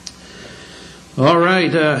All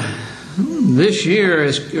right.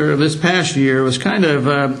 This past year was kind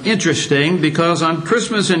of interesting because on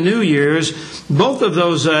Christmas and New Year's, both of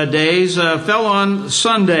those days fell on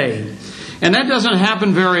Sunday. And that doesn't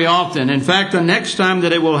happen very often. In fact, the next time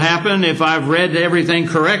that it will happen, if I've read everything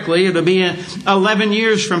correctly, it'll be 11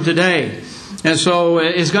 years from today. And so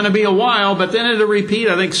it's going to be a while, but then it'll repeat,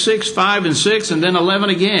 I think, 6, 5, and 6, and then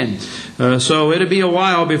 11 again. So it'll be a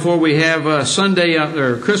while before we have Sunday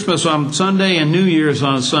or Christmas on Sunday and New Year's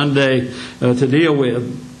on Sunday to deal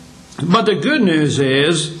with. But the good news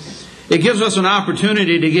is it gives us an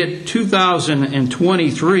opportunity to get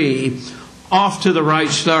 2023 off to the right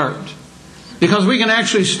start. Because we can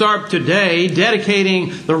actually start today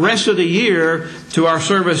dedicating the rest of the year to our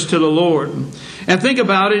service to the Lord. And think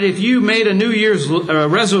about it, if you made a New Year's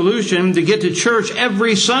resolution to get to church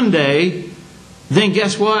every Sunday, then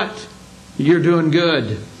guess what? You're doing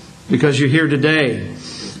good because you're here today.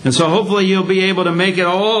 And so hopefully you'll be able to make it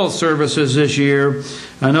all services this year.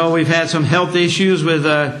 I know we've had some health issues with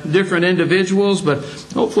different individuals, but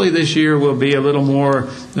hopefully this year will be a little more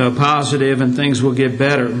positive and things will get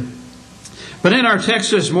better. But in our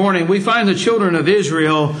text this morning, we find the children of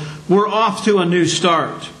Israel were off to a new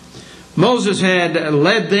start. Moses had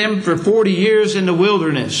led them for 40 years in the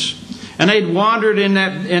wilderness, and they'd wandered in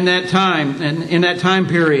that time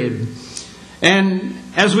period. And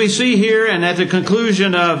as we see here, and at the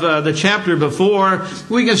conclusion of the chapter before,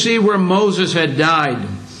 we can see where Moses had died.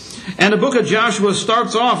 And the book of Joshua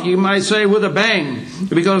starts off, you might say, with a bang,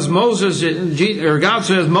 because God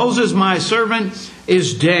says, "Moses, my servant,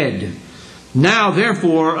 is dead. Now,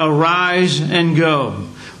 therefore, arise and go."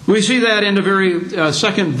 We see that in the very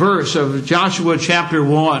second verse of Joshua chapter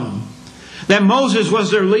 1. That Moses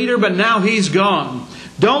was their leader, but now he's gone.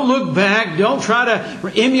 Don't look back. Don't try to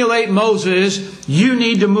emulate Moses. You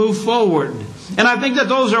need to move forward. And I think that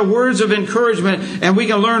those are words of encouragement, and we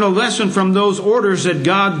can learn a lesson from those orders that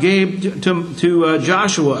God gave to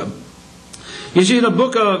Joshua. You see, the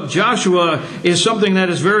book of Joshua is something that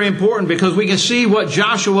is very important because we can see what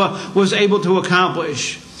Joshua was able to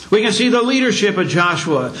accomplish. We can see the leadership of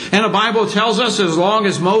Joshua. And the Bible tells us as long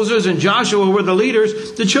as Moses and Joshua were the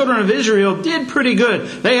leaders, the children of Israel did pretty good.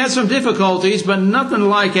 They had some difficulties, but nothing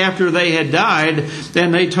like after they had died,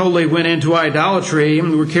 then they totally went into idolatry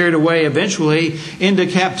and were carried away eventually into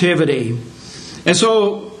captivity. And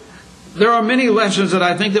so there are many lessons that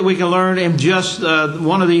I think that we can learn in just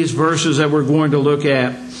one of these verses that we're going to look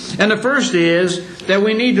at. And the first is that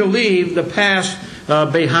we need to leave the past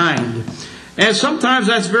behind. And sometimes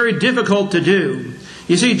that's very difficult to do.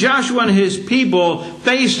 You see, Joshua and his people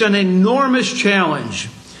faced an enormous challenge.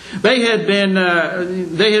 They had been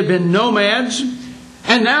nomads,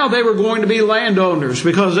 and now they were going to be landowners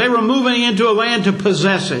because they were moving into a land to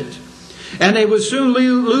possess it. And they would soon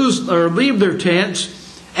leave their tents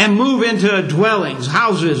and move into dwellings,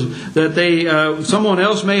 houses that someone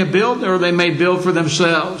else may have built or they may build for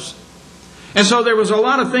themselves. And so there was a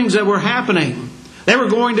lot of things that were happening. They were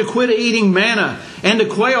going to quit eating manna and the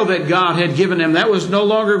quail that God had given them. That was no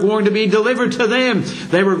longer going to be delivered to them.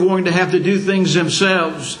 They were going to have to do things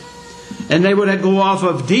themselves. And they would go off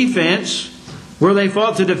of defense where they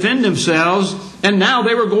fought to defend themselves. And now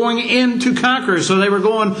they were going in to conquer. So they were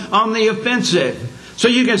going on the offensive. So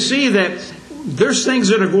you can see that there's things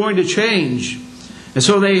that are going to change. And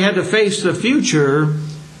so they had to face the future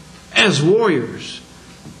as warriors.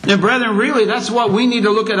 And brethren, really, that's what we need to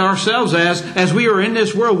look at ourselves as we are in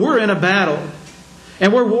this world. We're in a battle.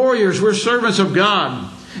 And we're warriors. We're servants of God.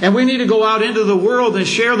 And we need to go out into the world and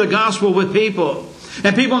share the gospel with people.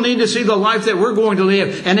 And people need to see the life that we're going to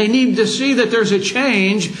live. And they need to see that there's a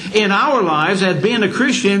change in our lives as being a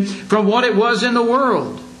Christian from what it was in the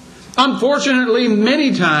world. Unfortunately,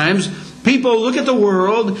 many times, people look at the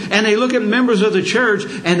world and they look at members of the church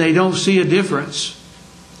and they don't see a difference.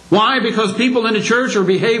 Why? Because people in the church are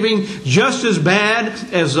behaving just as bad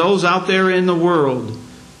as those out there in the world.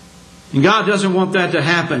 And God doesn't want that to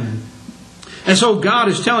happen. And so God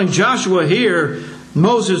is telling Joshua here,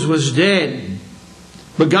 Moses was dead.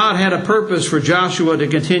 But God had a purpose for Joshua to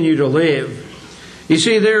continue to live. You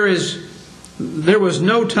see, there was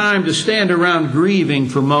no time to stand around grieving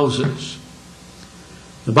for Moses.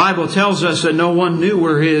 The Bible tells us that no one knew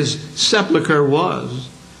where his sepulcher was.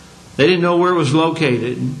 They didn't know where it was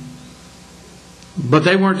located. But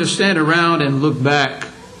they weren't to stand around and look back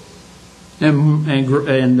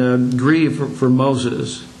and grieve for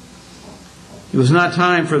Moses. It was not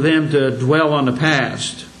time for them to dwell on the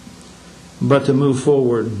past, but to move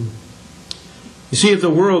forward. You see, if the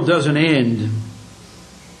world doesn't end,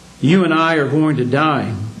 you and I are going to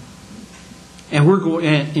die.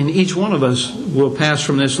 And each one of us will pass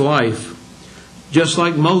from this life. just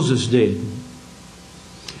like Moses did.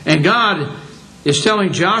 And God is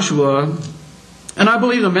telling Joshua, and I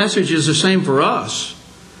believe the message is the same for us,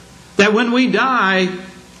 that when we die,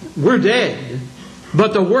 we're dead.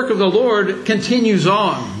 But the work of the Lord continues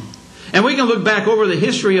on. And we can look back over the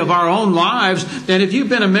history of our own lives, and if you've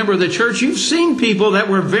been a member of the church, you've seen people that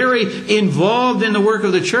were very involved in the work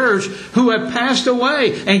of the church who have passed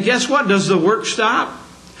away. And guess what? Does the work stop?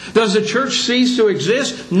 Does the church cease to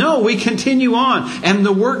exist? No, we continue on, and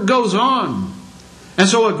the work goes on. And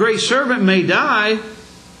so a great servant may die,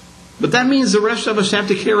 but that means the rest of us have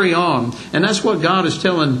to carry on. And that's what God is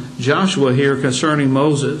telling Joshua here concerning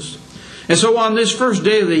Moses. And so on this first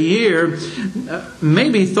day of the year,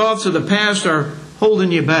 maybe thoughts of the past are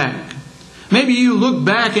holding you back. Maybe you look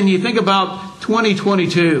back and you think about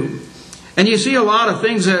 2022 and you see a lot of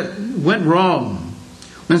things that went wrong.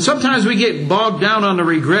 And sometimes we get bogged down on the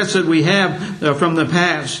regrets that we have from the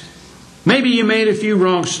past. Maybe you made a few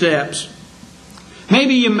wrong steps.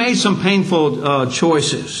 Maybe you made some painful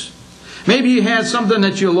choices. Maybe you had something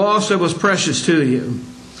that you lost that was precious to you.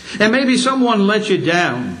 And maybe someone let you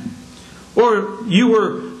down. Or you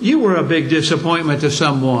were a big disappointment to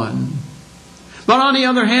someone. But on the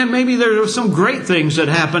other hand, maybe there were some great things that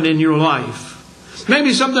happened in your life.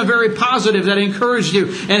 Maybe something very positive that encouraged you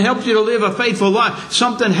and helped you to live a faithful life.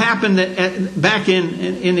 Something happened back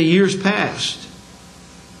in the years past.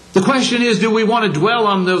 The question is, do we want to dwell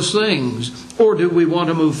on those things, or do we want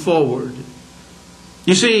to move forward?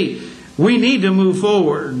 You see, we need to move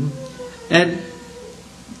forward. And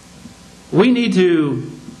we need to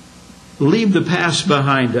leave the past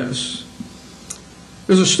behind us.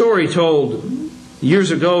 There's a story told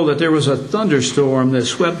years ago that there was a thunderstorm that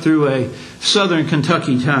swept through a southern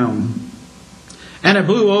Kentucky town. And it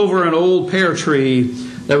blew over an old pear tree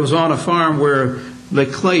that was on a farm where the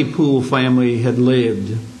Claypool family had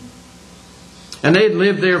lived. And they had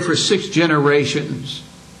lived there for 6 generations.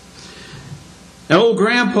 And old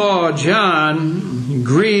Grandpa John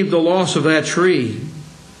grieved the loss of that tree,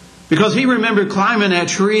 because he remembered climbing that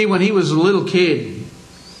tree when he was a little kid.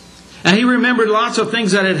 And he remembered lots of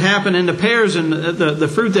things that had happened in the pears and the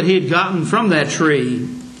fruit that he had gotten from that tree.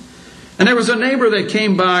 And there was a neighbor that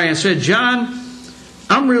came by and said, "John,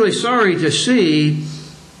 I'm really sorry to see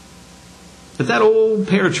that old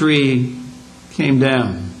pear tree came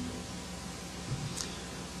down."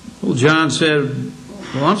 Well, John said,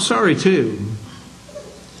 "Well, I'm sorry too,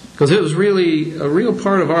 because it was really a real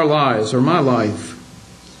part of our lives, or my life."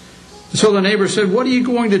 So the neighbor said, "What are you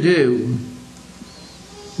going to do?"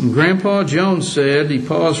 And Grandpa Jones said, he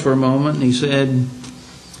paused for a moment and he said,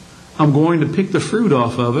 "I'm going to pick the fruit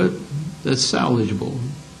off of it that's salvageable.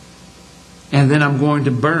 And then I'm going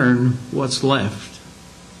to burn what's left."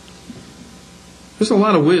 There's a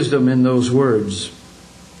lot of wisdom in those words.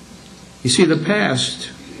 You see, the past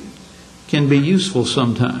can be useful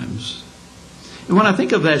sometimes. And when I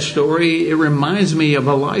think of that story, it reminds me of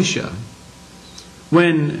Elisha.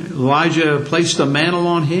 When Elijah placed the mantle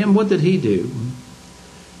on him, what did he do?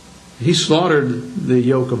 He slaughtered the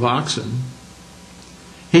yoke of oxen.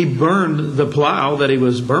 He burned the plow that he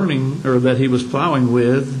was burning, or that he was plowing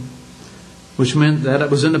with, which meant that it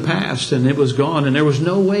was in the past and it was gone and there was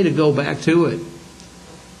no way to go back to it.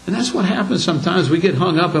 And that's what happens sometimes. We get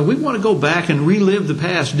hung up and we want to go back and relive the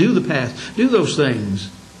past, do those things.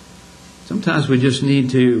 Sometimes we just need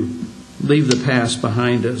to leave the past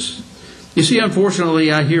behind us. You see, unfortunately,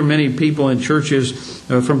 I hear many people in churches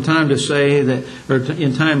from time to say that, or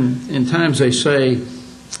in times they say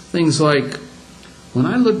things like, "When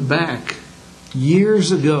I look back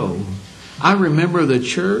years ago, I remember the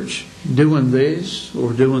church doing this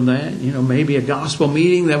or doing that." Maybe a gospel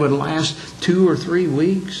meeting that would last 2 or 3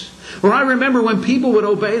 weeks. Or I remember when people would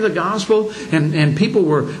obey the gospel and people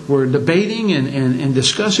were debating and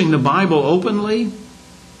discussing the Bible openly.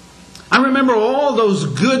 I remember all those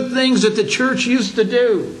good things that the church used to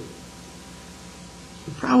do.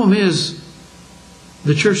 The problem is,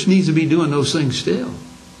 the church needs to be doing those things still.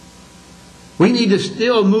 We need to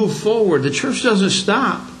still move forward. The church doesn't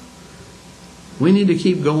stop. We need to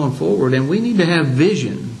keep going forward, and we need to have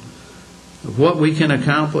vision of what we can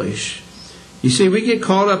accomplish. You see, we get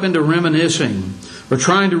caught up into reminiscing or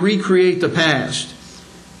trying to recreate the past,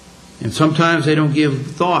 and sometimes they don't give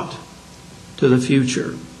thought to the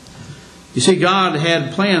future. You see, God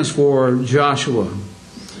had plans for Joshua,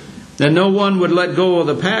 and no one would let go of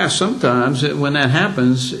the past. Sometimes when that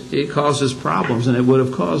happens, it causes problems, and it would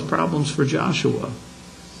have caused problems for Joshua.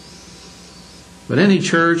 But any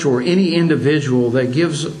church or any individual that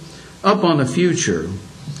gives up on the future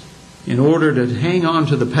in order to hang on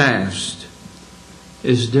to the past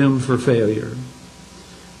is doomed for failure.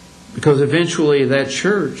 Because eventually that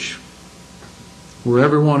church, where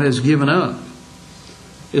everyone has given up,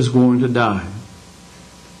 is going to die.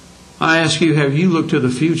 I ask you, have you looked to the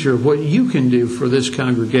future of what you can do for this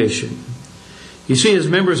congregation? You see, as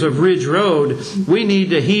members of Ridge Road, we need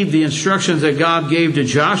to heed the instructions that God gave to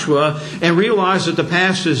Joshua and realize that the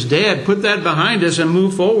past is dead. Put that behind us and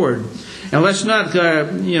move forward. And let's not,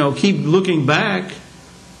 keep looking back.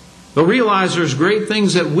 But realize there's great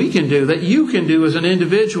things that we can do, that you can do as an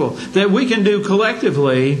individual, that we can do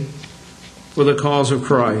collectively for the cause of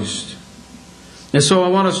Christ. And so I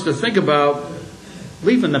want us to think about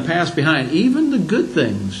leaving the past behind, even the good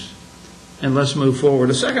things. And let's move forward.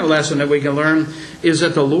 The second lesson that we can learn is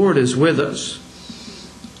that the Lord is with us.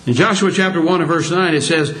 In Joshua chapter 1 and verse 9 it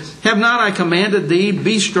says, "Have not I commanded thee,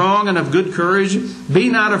 be strong and of good courage, be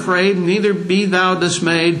not afraid, neither be thou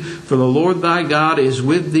dismayed, for the Lord thy God is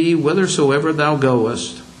with thee whithersoever thou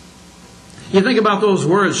goest." You think about those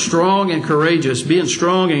words, strong and courageous, being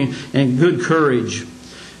strong and good courage.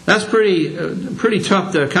 That's pretty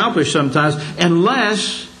tough to accomplish sometimes,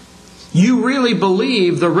 unless you really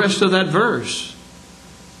believe the rest of that verse.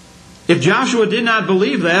 If Joshua did not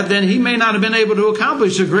believe that, then he may not have been able to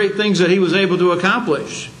accomplish the great things that he was able to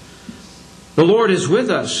accomplish. The Lord is with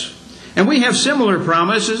us. And we have similar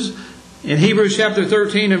promises. In Hebrews chapter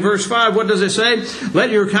 13 and verse 5, what does it say?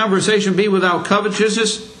 "Let your conversation be without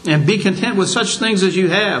covetousness, and be content with such things as you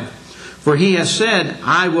have. For he has said,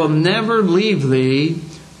 I will never leave thee,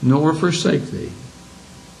 nor forsake thee."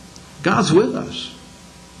 God's with us.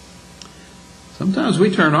 Sometimes we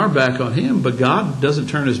turn our back on Him, but God doesn't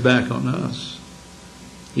turn His back on us.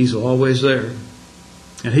 He's always there.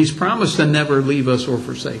 And He's promised to never leave us or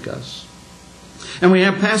forsake us. And we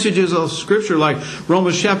have passages of Scripture like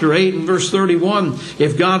Romans chapter 8 and verse 31.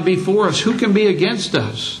 If God be for us, who can be against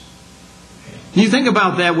us? You think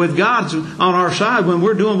about that. With God on our side, when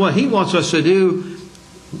we're doing what He wants us to do,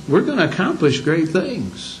 we're going to accomplish great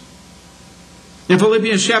things. In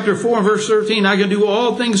Philippians chapter 4 and verse 13, "I can do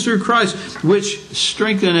all things through Christ, which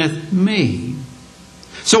strengtheneth me."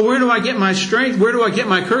 So where do I get my strength? Where do I get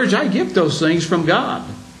my courage? I get those things from God.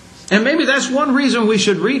 And maybe that's one reason we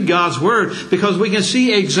should read God's Word, because we can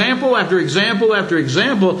see example after example after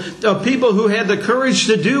example of people who had the courage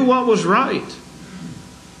to do what was right.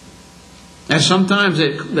 And sometimes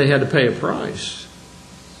they had to pay a price.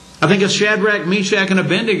 I think of Shadrach, Meshach, and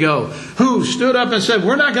Abednego, who stood up and said,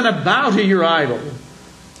 "We're not going to bow to your idol."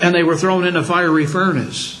 And they were thrown in a fiery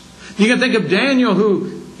furnace. You can think of Daniel,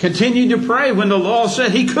 who continued to pray when the law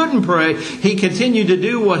said he couldn't pray. He continued to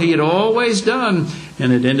do what he had always done,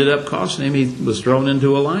 and it ended up costing him. He was thrown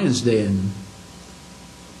into a lion's den.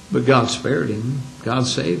 But God spared him. God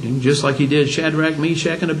saved him, just like He did Shadrach,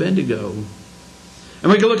 Meshach, and Abednego.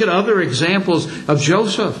 And we can look at other examples of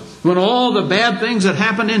Joseph. When all the bad things that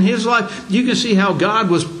happened in his life, you can see how God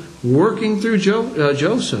was working through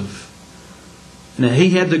Joseph. And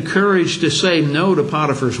he had the courage to say no to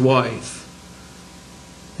Potiphar's wife.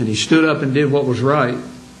 And he stood up and did what was right.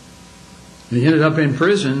 And he ended up in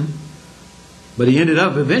prison. But he ended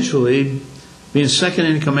up eventually being second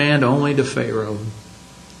in command only to Pharaoh.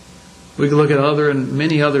 We can look at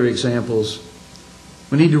many other examples.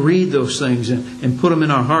 We need to read those things and put them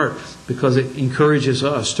in our heart, because it encourages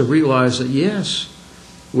us to realize that, yes,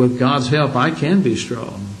 with God's help, I can be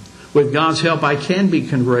strong. With God's help, I can be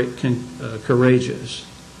courageous.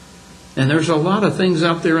 And there's a lot of things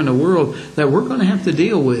out there in the world that we're going to have to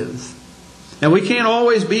deal with. And we can't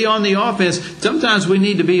always be on the offense. Sometimes we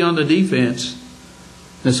need to be on the defense.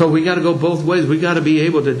 And so we got to go both ways. We got to be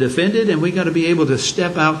able to defend it, and we got to be able to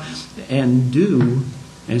step out and do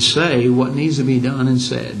and say what needs to be done and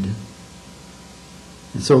said.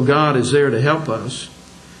 And so God is there to help us.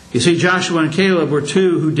 You see, Joshua and Caleb were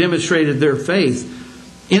two who demonstrated their faith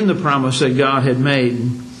in the promise that God had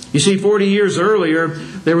made. You see, 40 years earlier,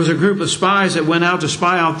 there was a group of spies that went out to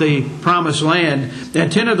spy out the promised land.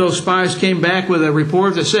 And 10 of those spies came back with a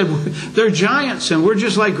report that said, "They're giants and we're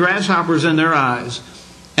just like grasshoppers in their eyes."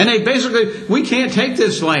 And we can't take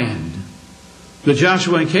this land. But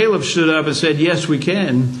Joshua and Caleb stood up and said, "Yes, we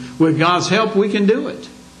can. With God's help, we can do it."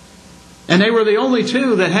 And they were the only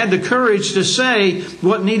two that had the courage to say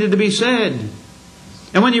what needed to be said.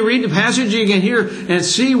 And when you read the passage, you can hear and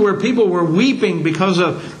see where people were weeping because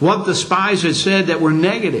of what the spies had said that were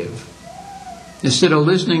negative, instead of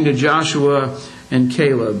listening to Joshua and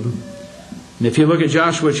Caleb. And if you look at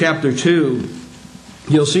Joshua chapter 2,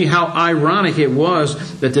 you'll see how ironic it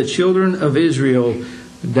was that the children of Israel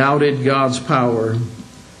doubted God's power.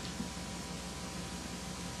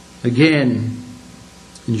 Again,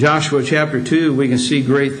 in Joshua chapter 2, we can see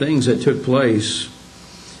great things that took place.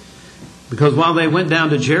 Because while they went down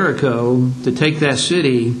to Jericho to take that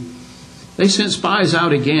city, they sent spies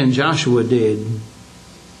out again. Joshua did.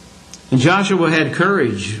 And Joshua had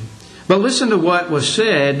courage. But listen to what was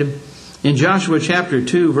said in Joshua chapter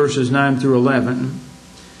 2, verses 9 through 11.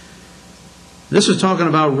 This is talking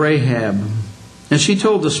about Rahab. And she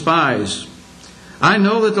told the spies, I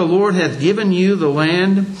know that the Lord hath given you the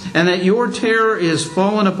land, and that your terror is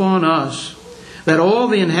fallen upon us, that all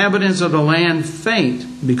the inhabitants of the land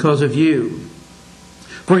faint because of you.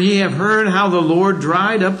 For ye have heard how the Lord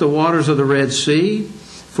dried up the waters of the Red Sea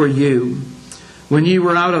for you, when ye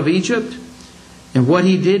were out of Egypt, and what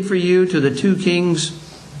He did for you to the two kings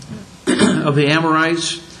of the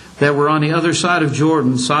Amorites that were on the other side of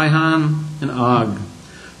Jordan, Sihon and Og,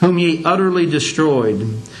 whom ye utterly destroyed.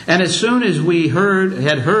 And as soon as we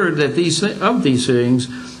had heard that these things,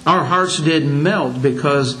 our hearts did melt,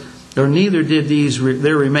 neither did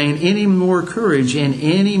there remain any more courage in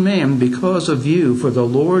any man because of you. For the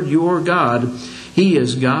Lord your God, He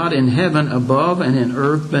is God in heaven above and in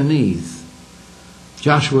earth beneath.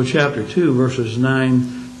 Joshua chapter 2, verses 9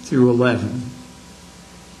 through 11.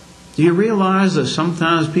 Do you realize that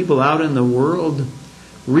sometimes people out in the world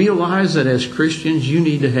realize that as Christians you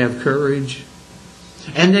need to have courage?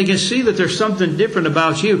 And they can see that there's something different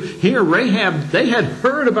about you. Here, Rahab, they had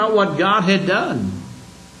heard about what God had done.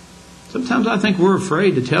 Sometimes I think we're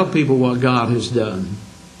afraid to tell people what God has done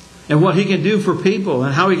and what He can do for people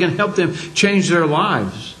and how He can help them change their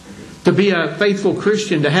lives, to be a faithful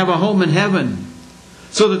Christian, to have a home in heaven,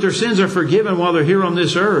 so that their sins are forgiven while they're here on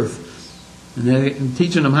this earth. And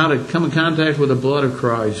teaching them how to come in contact with the blood of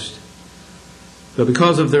Christ. But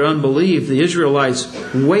because of their unbelief, the Israelites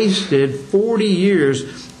wasted 40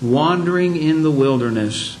 years wandering in the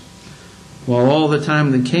wilderness, while all the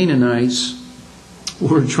time the Canaanites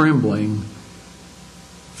were trembling,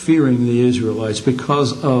 fearing the Israelites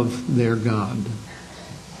because of their God.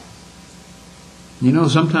 You know,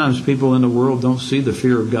 sometimes people in the world don't see the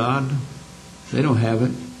fear of God. They don't have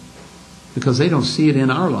it because they don't see it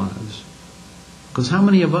in our lives. Because how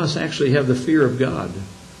many of us actually have the fear of God,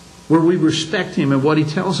 where we respect Him and what He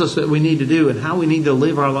tells us that we need to do and how we need to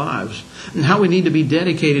live our lives and how we need to be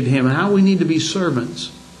dedicated to Him and how we need to be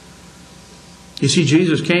servants? You see,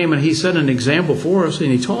 Jesus came and He set an example for us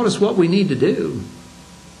and He taught us what we need to do.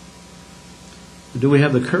 Do we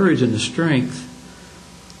have the courage and the strength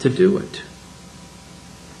to do it?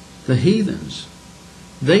 The heathens,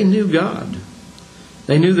 they knew God.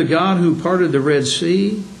 They knew the God who parted the Red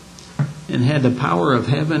Sea and had the power of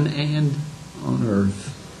heaven and on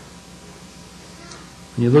earth.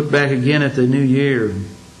 When you look back again at the new year,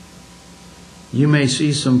 you may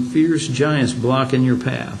see some fierce giants blocking your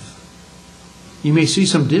path. You may see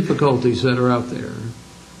some difficulties that are out there.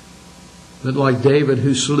 But like David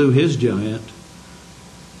who slew his giant,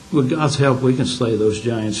 with God's help we can slay those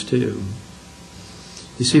giants too.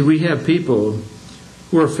 You see, we have people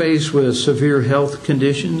who are faced with severe health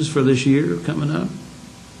conditions for this year coming up.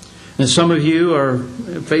 And some of you are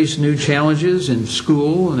face new challenges in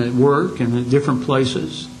school and at work and at different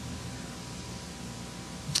places.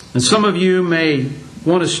 And some of you may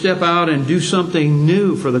want to step out and do something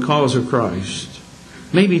new for the cause of Christ.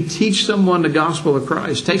 Maybe teach someone the gospel of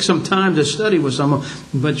Christ. Take some time to study with someone,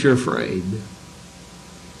 but you're afraid.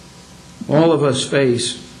 All of us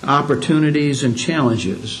face opportunities and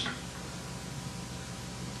challenges.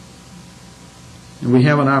 And we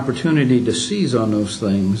have an opportunity to seize on those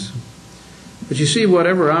things. But you see,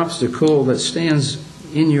 whatever obstacle that stands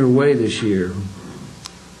in your way this year,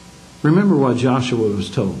 remember what Joshua was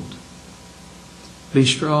told. Be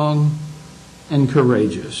strong and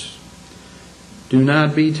courageous. Do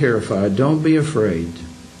not be terrified. Don't be afraid.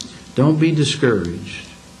 Don't be discouraged.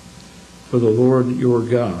 For the Lord your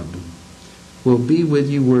God will be with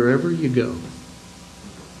you wherever you go.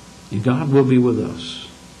 And God will be with us.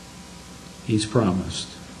 He's promised.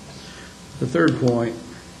 The third point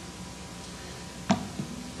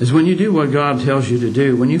is when you do what God tells you to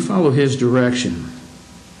do, when you follow His direction,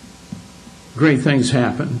 great things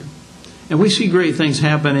happen. And we see great things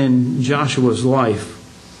happen in Joshua's life.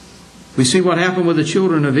 We see what happened with the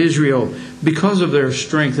children of Israel because of their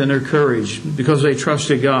strength and their courage, because they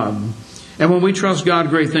trusted God. And when we trust God,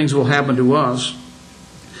 great things will happen to us.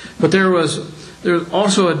 But there's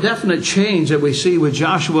also a definite change that we see with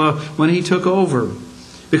Joshua when he took over.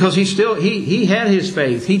 Because he had his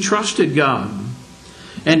faith. He trusted God.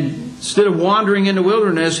 And instead of wandering in the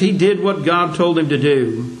wilderness, he did what God told him to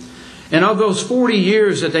do. And of those 40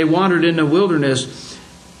 years that they wandered in the wilderness,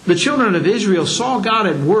 the children of Israel saw God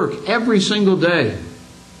at work every single day.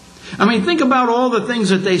 I mean, think about all the things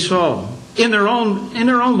that they saw in their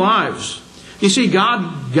own lives. You see,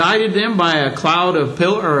 God guided them by a cloudy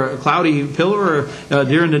pillar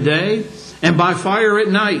during the day, and by fire at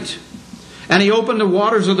night. And He opened the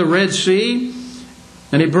waters of the Red Sea,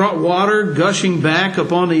 and He brought water gushing back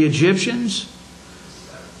upon the Egyptians.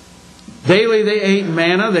 Daily they ate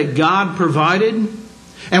manna that God provided.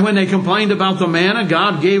 And when they complained about the manna,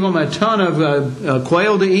 God gave them a ton of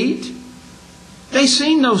quail to eat. They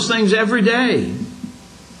seen those things every day.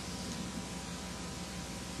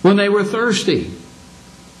 When they were thirsty,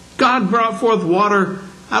 God brought forth water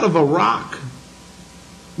out of a rock.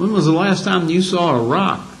 When was the last time you saw a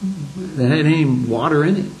rock that had any water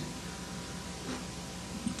in it?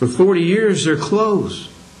 For 40 years their clothes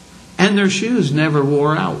and their shoes never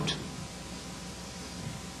wore out.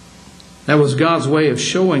 That was God's way of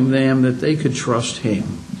showing them that they could trust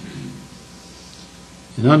Him.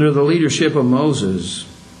 And under the leadership of Moses,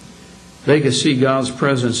 they could see God's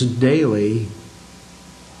presence daily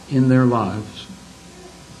in their lives.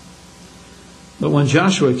 But when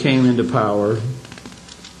Joshua came into power,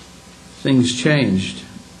 things changed.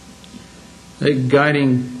 A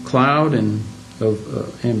guiding cloud and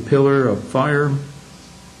pillar of fire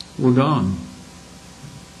were gone.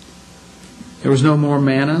 There was no more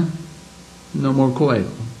manna, no more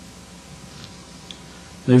quail.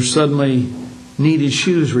 They suddenly needed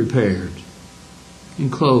shoes repaired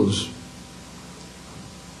and clothes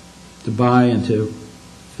to buy and to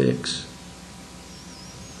fix.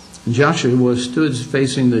 And Joshua stood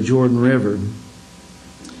facing the Jordan River.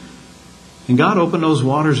 And God opened those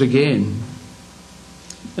waters again.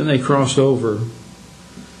 And they crossed over.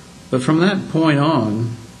 But from that point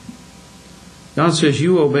on, God says,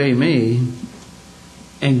 you obey me,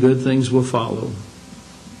 and good things will follow.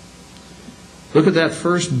 Look at that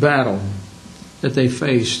first battle that they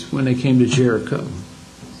faced when they came to Jericho.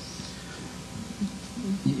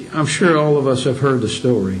 I'm sure all of us have heard the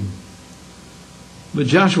story. But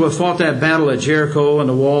Joshua fought that battle at Jericho, and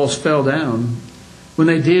the walls fell down when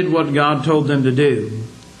they did what God told them to do.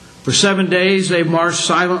 For 7 days they marched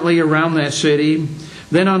silently around that city.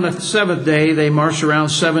 Then on the 7th day they marched around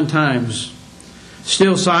 7 times,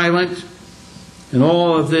 still silent. And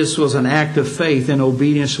all of this was an act of faith and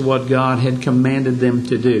obedience to what God had commanded them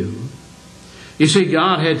to do. You see,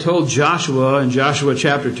 God had told Joshua in Joshua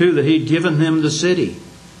chapter 2 that He'd given them the city.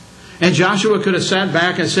 And Joshua could have sat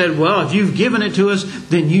back and said, well, if you've given it to us,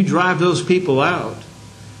 then you drive those people out.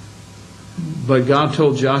 But God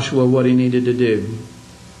told Joshua what he needed to do.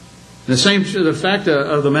 The fact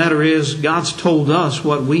of the matter is, God's told us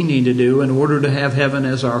what we need to do in order to have heaven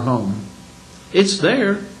as our home. It's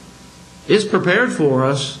there. It's prepared for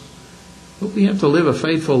us. But we have to live a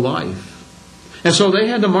faithful life. And so they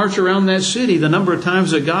had to march around that city the number of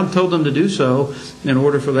times that God told them to do so in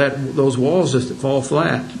order for those walls to fall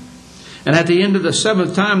flat. And at the end of the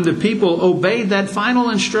 7th time, the people obeyed that final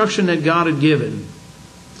instruction that God had given.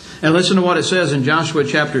 And listen to what it says in Joshua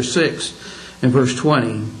chapter 6 and verse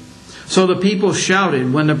 20. So the people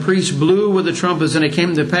shouted when the priests blew with the trumpets, and it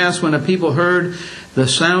came to pass when the people heard the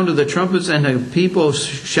sound of the trumpets, and the people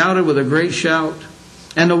shouted with a great shout,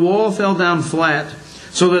 and the wall fell down flat,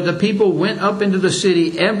 so that the people went up into the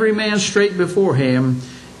city, every man straight before him,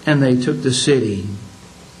 and they took the city.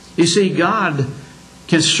 You see, God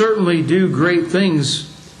can certainly do great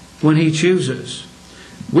things when He chooses.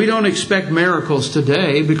 We don't expect miracles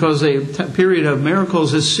today because the period of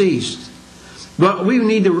miracles has ceased. But we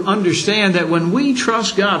need to understand that when we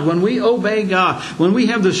trust God, when we obey God, when we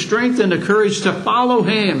have the strength and the courage to follow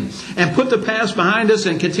Him and put the past behind us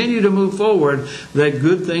and continue to move forward, that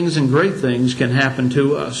good things and great things can happen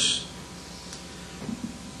to us.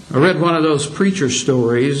 I read one of those preacher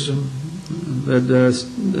stories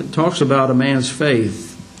that talks about a man's faith.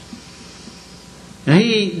 And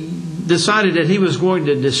he decided that he was going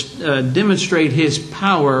to demonstrate his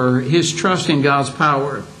power, his trust in God's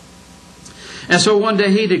power. And so one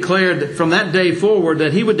day he declared from that day forward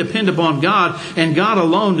that he would depend upon God and God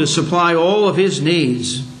alone to supply all of his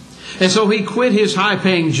needs. And so he quit his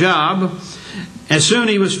high-paying job. And soon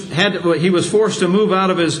he was forced to move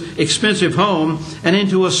out of his expensive home and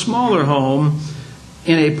into a smaller home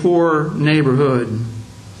in a poor neighborhood.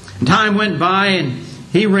 And time went by and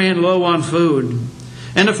he ran low on food.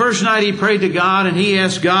 And the first night he prayed to God and he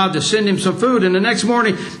asked God to send him some food. And the next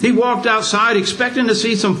morning he walked outside expecting to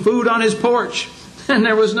see some food on his porch. And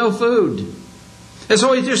there was no food. And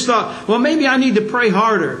so he just thought, well, maybe I need to pray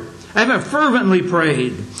harder. I haven't fervently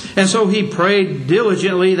prayed. And so he prayed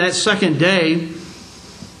diligently that second day.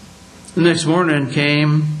 The next morning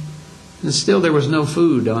came and still there was no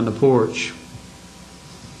food on the porch.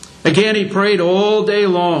 Again, he prayed all day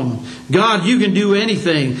long. God, you can do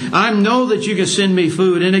anything. I know that you can send me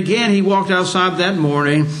food. And again, he walked outside that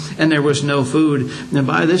morning and there was no food. And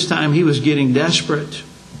by this time, he was getting desperate.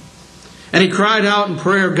 And he cried out in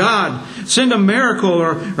prayer, God, send a miracle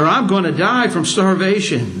or I'm going to die from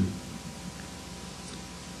starvation.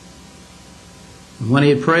 When he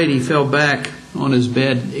had prayed, he fell back on his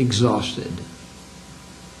bed exhausted.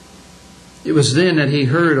 It was then that he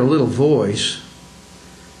heard a little voice.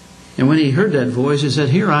 And when he heard that voice, he said,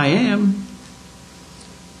 here I am.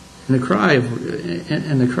 And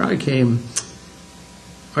the cry came,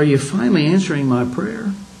 are you finally answering my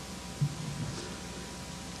prayer?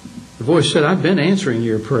 The voice said, I've been answering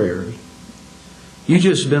your prayer. You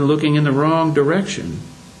just been looking in the wrong direction.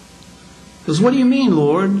 He says, what do you mean,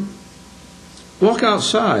 Lord? Walk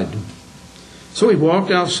outside. So he walked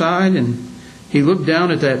outside and he looked down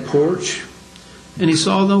at that porch and he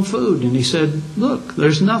saw no food. And he said, look,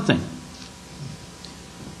 there's nothing.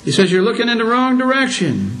 He says, you're looking in the wrong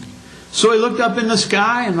direction. So he looked up in the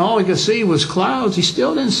sky and all he could see was clouds. He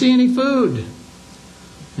still didn't see any food.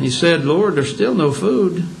 And he said, Lord, there's still no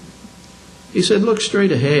food. He said, look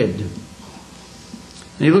straight ahead. And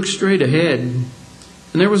he looked straight ahead.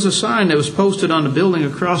 And there was a sign that was posted on the building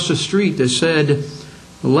across the street that said,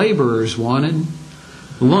 laborers wanted.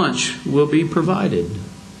 Lunch will be provided.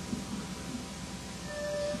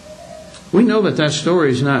 We know that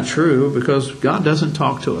story is not true because God doesn't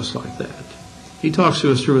talk to us like that. He talks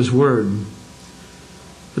to us through His Word.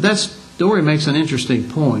 But that story makes an interesting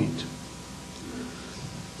point.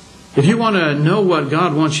 If you want to know what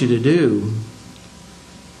God wants you to do,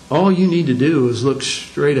 all you need to do is look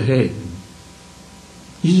straight ahead.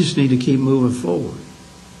 You just need to keep moving forward.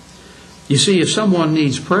 You see, if someone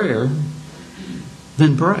needs prayer,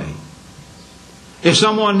 then pray. If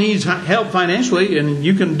someone needs help financially, and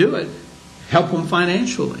you can do it, help them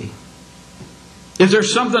financially. If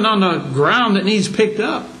there's something on the ground that needs picked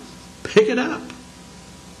up, pick it up.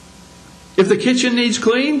 If the kitchen needs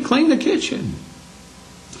clean, clean the kitchen.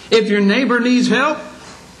 If your neighbor needs help,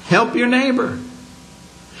 help your neighbor.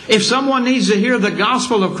 If someone needs to hear the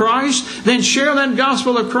gospel of Christ, then share that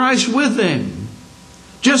gospel of Christ with them.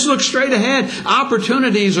 Just look straight ahead.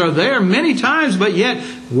 Opportunities are there many times, but yet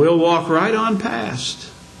we'll walk right on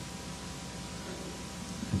past.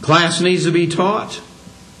 Class needs to be taught,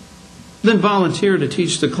 then volunteer to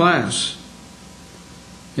teach the class.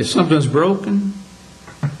 If something's broken,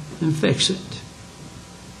 then fix it.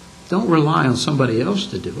 Don't rely on somebody else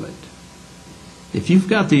to do it. If you've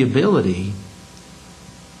got the ability,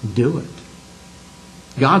 do it.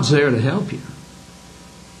 God's there to help you.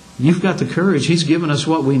 You've got the courage. He's given us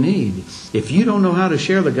what we need. If you don't know how to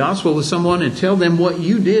share the gospel with someone and tell them what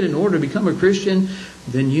you did in order to become a Christian,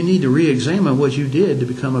 then you need to re-examine what you did to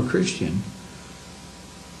become a Christian.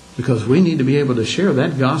 Because we need to be able to share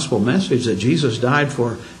that gospel message that Jesus died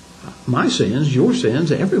for my sins, your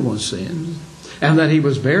sins, everyone's sins. And that He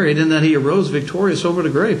was buried and that He arose victorious over the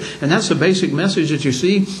grave. And that's the basic message that you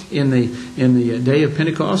see in the day of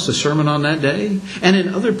Pentecost, the sermon on that day. And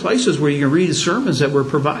in other places where you can read sermons that were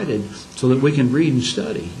provided so that we can read and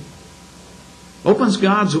study. Open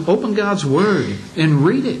God's Word and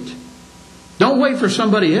read it. Don't wait for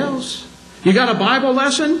somebody else. You got a Bible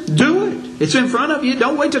lesson? Do it. It's in front of you.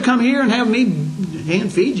 Don't wait to come here and have me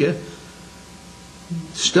hand feed you.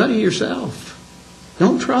 Study yourself.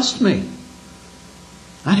 Don't trust me.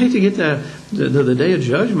 I'd hate to get to the day of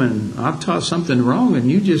judgment. I've taught something wrong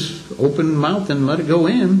and you just open the mouth and let it go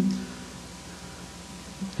in.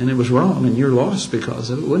 And it was wrong and you're lost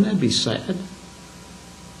because of it. Wouldn't that be sad?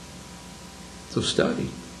 So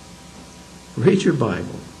study. Read your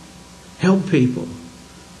Bible. Help people.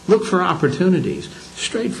 Look for opportunities.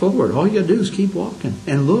 Straightforward. All you got to do is keep walking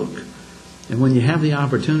and look. And when you have the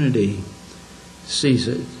opportunity, seize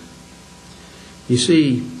it. You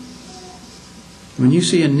see, when you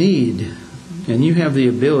see a need and you have the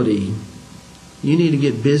ability, you need to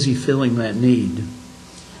get busy filling that need.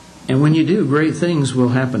 And when you do, great things will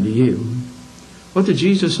happen to you. What did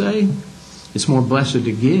Jesus say? It's more blessed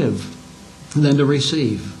to give than to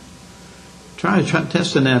receive. Try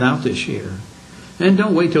testing that out this year. And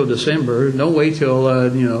don't wait till December. Don't wait till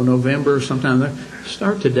November or sometime.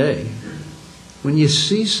 Start today. When you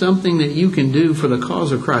see something that you can do for the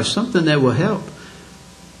cause of Christ, something that will help,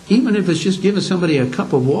 even if it's just giving somebody a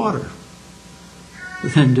cup of water,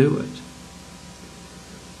 then do it.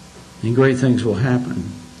 And great things will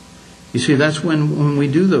happen. You see, that's when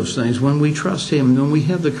we do those things, when we trust Him, when we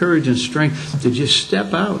have the courage and strength to just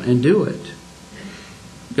step out and do it.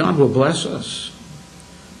 God will bless us.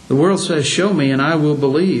 The world says, show me and I will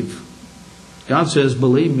believe. God says,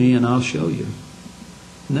 believe me and I'll show you.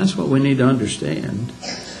 And that's what we need to understand.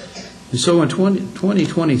 And so in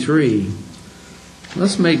 2023,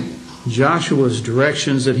 let's make Joshua's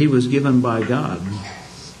directions that he was given by God,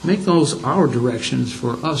 make those our directions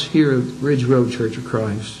for us here at Ridge Road Church of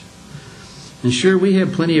Christ. And sure, we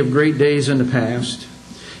have plenty of great days in the past.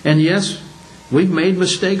 And yes, we've made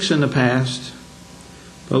mistakes in the past.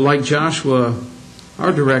 But like Joshua,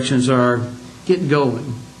 our directions are, get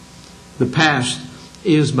going. The past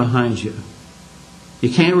is behind you. You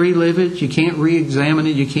can't relive it. You can't re-examine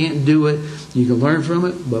it. You can't do it. You can learn from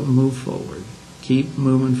it, but move forward. Keep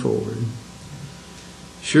moving forward.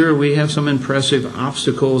 Sure, we have some impressive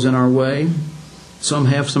obstacles in our way. Some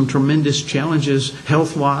have some tremendous challenges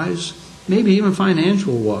health-wise, maybe even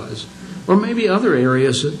financial-wise, or maybe other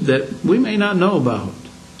areas that we may not know about.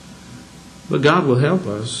 But God will help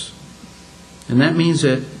us. And that means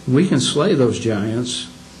that we can slay those giants.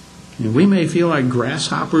 And we may feel like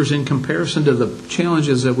grasshoppers in comparison to the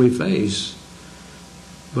challenges that we face.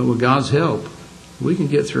 But with God's help, we can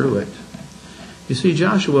get through it. You see,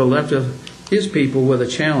 Joshua left his people with a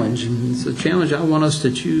challenge. And it's a challenge I want us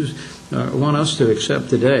to want us to accept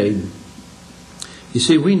today. You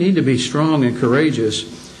see, we need to be strong and courageous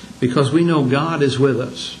because we know God is with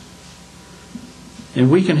us. And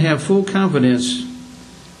we can have full confidence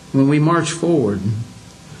when we march forward.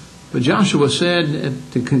 But Joshua said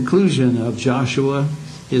at the conclusion of Joshua,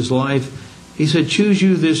 his life, he said, choose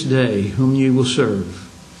you this day whom you will serve.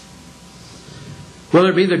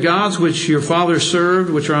 Whether it be the gods which your fathers served,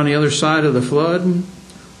 which are on the other side of the flood,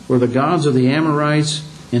 or the gods of the Amorites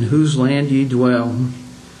in whose land ye dwell.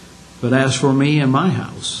 But as for me and my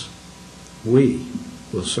house, we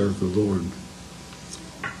will serve the Lord.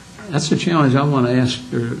 That's the challenge I want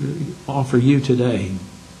to offer you today.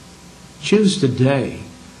 Choose today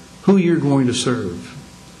who you're going to serve.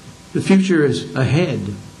 The future is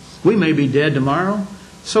ahead. We may be dead tomorrow.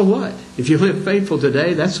 So what? If you live faithful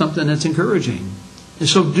today, that's something that's encouraging. And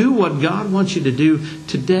so do what God wants you to do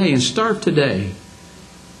today and start today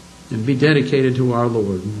and be dedicated to our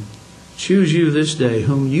Lord. Choose you this day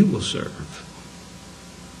whom you will serve.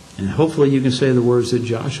 And hopefully you can say the words that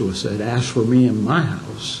Joshua said, as for me and my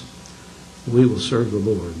house, we will serve the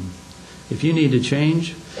Lord. If you need to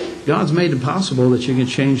change, God's made it possible that you can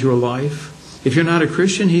change your life. If you're not a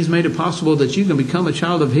Christian, He's made it possible that you can become a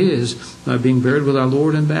child of His by being buried with our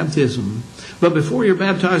Lord in baptism. But before you're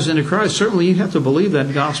baptized into Christ, certainly you have to believe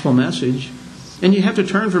that gospel message. And you have to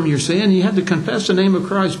turn from your sin. You have to confess the name of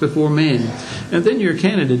Christ before men. And then you're a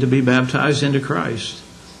candidate to be baptized into Christ.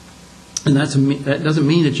 And that doesn't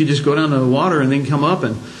mean that you just go down to the water and then come up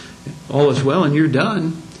and all is well and you're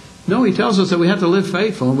done. No, He tells us that we have to live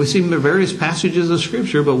faithful. And we see various passages of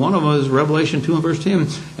Scripture, but one of them is Revelation 2 and verse 10.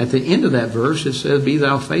 At the end of that verse, it says, be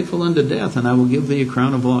thou faithful unto death, and I will give thee a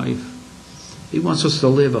crown of life. He wants us to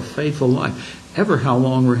live a faithful life, ever how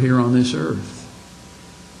long we're here on this earth.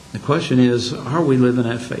 The question is, are we living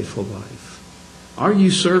that faithful life? Are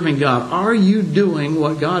you serving God? Are you doing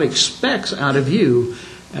what God expects out of you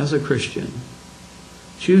as a Christian?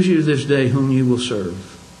 Choose you this day whom you will serve.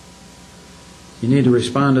 You need to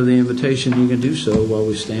respond to the invitation. You can do so while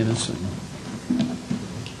we stand and sing.